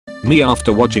Me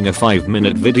after watching a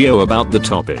 5-minute video about the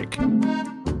topic.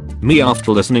 Me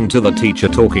after listening to the teacher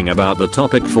talking about the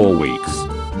topic for weeks.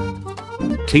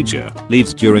 Teacher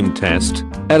leaves during test.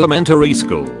 Elementary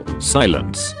school,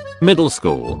 silence. Middle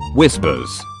school, whispers.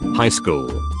 High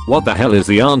school, what the hell is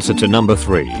the answer to number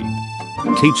 3?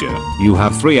 Teacher, you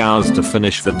have 3 hours to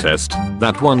finish the test.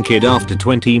 That one kid after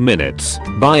 20 minutes.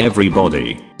 Bye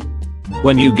everybody.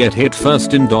 When you get hit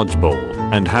first in dodgeball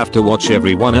and have to watch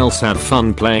everyone else have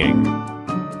fun playing.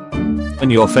 When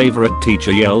your favorite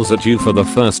teacher yells at you for the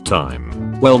first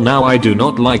time. Well, now I do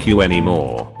not like you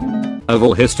anymore. Of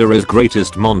all history's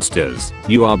greatest monsters,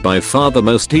 you are by far the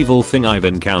most evil thing I've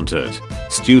encountered.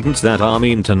 Students that are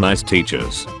mean to nice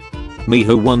teachers. Me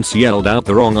who once yelled out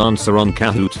the wrong answer on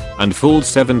Kahoot and fooled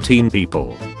 17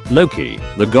 people. Loki,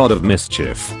 the god of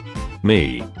mischief.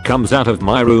 Me, comes out of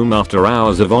my room after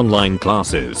hours of online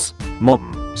classes.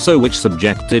 Mom, so which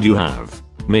subject did you have?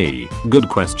 Me, good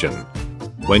question.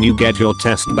 When you get your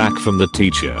test back from the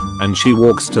teacher and she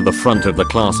walks to the front of the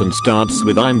class and starts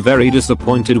with "I'm very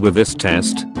disappointed with this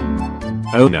test."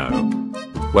 Oh no.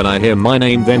 When I hear my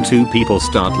name, then 2 people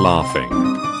start laughing.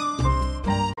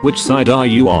 Which side are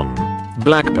you on?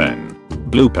 Black pen,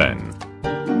 blue pen,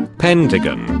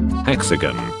 pentagon,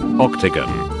 hexagon,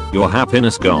 octagon. Your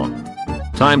happiness gone.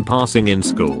 Time passing in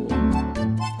school.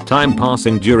 Time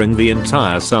passing during the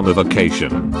entire summer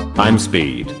vacation. I'm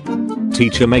speed.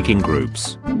 Teacher making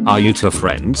groups. Are you 2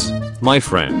 friends? My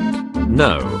friend.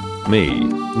 No. Me.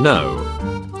 No.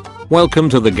 Welcome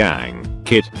to the gang,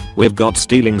 kid. We've got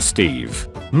Stealing Steve,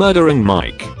 Murdering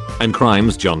Mike, and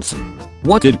Crimes Johnson.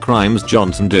 What did Crimes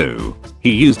Johnson do?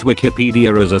 He used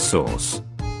Wikipedia as a source.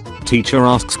 Teacher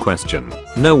asks question.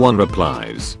 No one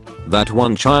replies. That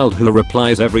one child who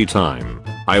replies every time.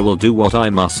 I will do what I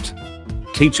must.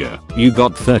 Teacher, you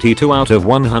got 32 out of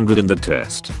 100 in the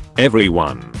test.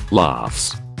 Everyone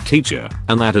laughs. Teacher,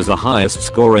 and that is the highest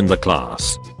score in the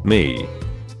class. Me.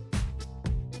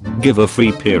 Give a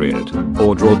free period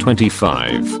or draw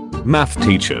 25. Math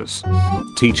teachers.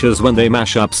 Teachers when they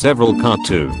mash up several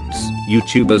cartoons,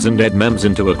 YouTubers and dead memes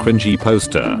into a cringy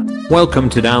poster. Welcome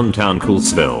to downtown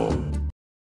Coolsville.